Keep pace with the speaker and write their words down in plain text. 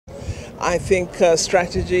I think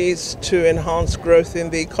strategies to enhance growth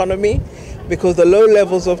in the economy, because the low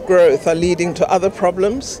levels of growth are leading to other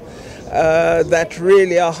problems that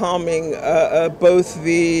really are harming both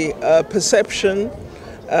the perception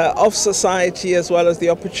of society as well as the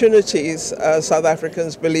opportunities South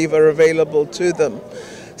Africans believe are available to them.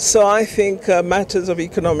 So I think matters of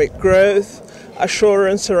economic growth,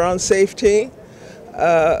 assurance around safety,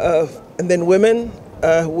 and then women,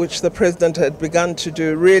 which the President had begun to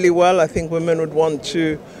do really well. I think women would want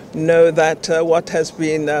to know that what has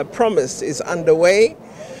been promised is underway.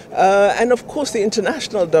 And of course the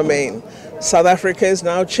international domain. South Africa is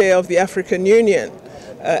now chair of the African Union.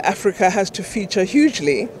 Africa has to feature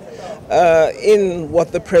hugely in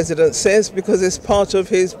what the President says, because it's part of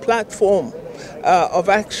his platform of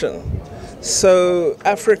action. So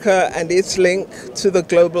Africa and its link to the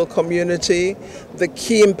global community, the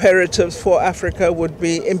key imperatives for Africa would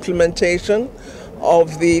be implementation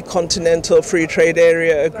of the Continental Free Trade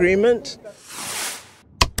Area Agreement.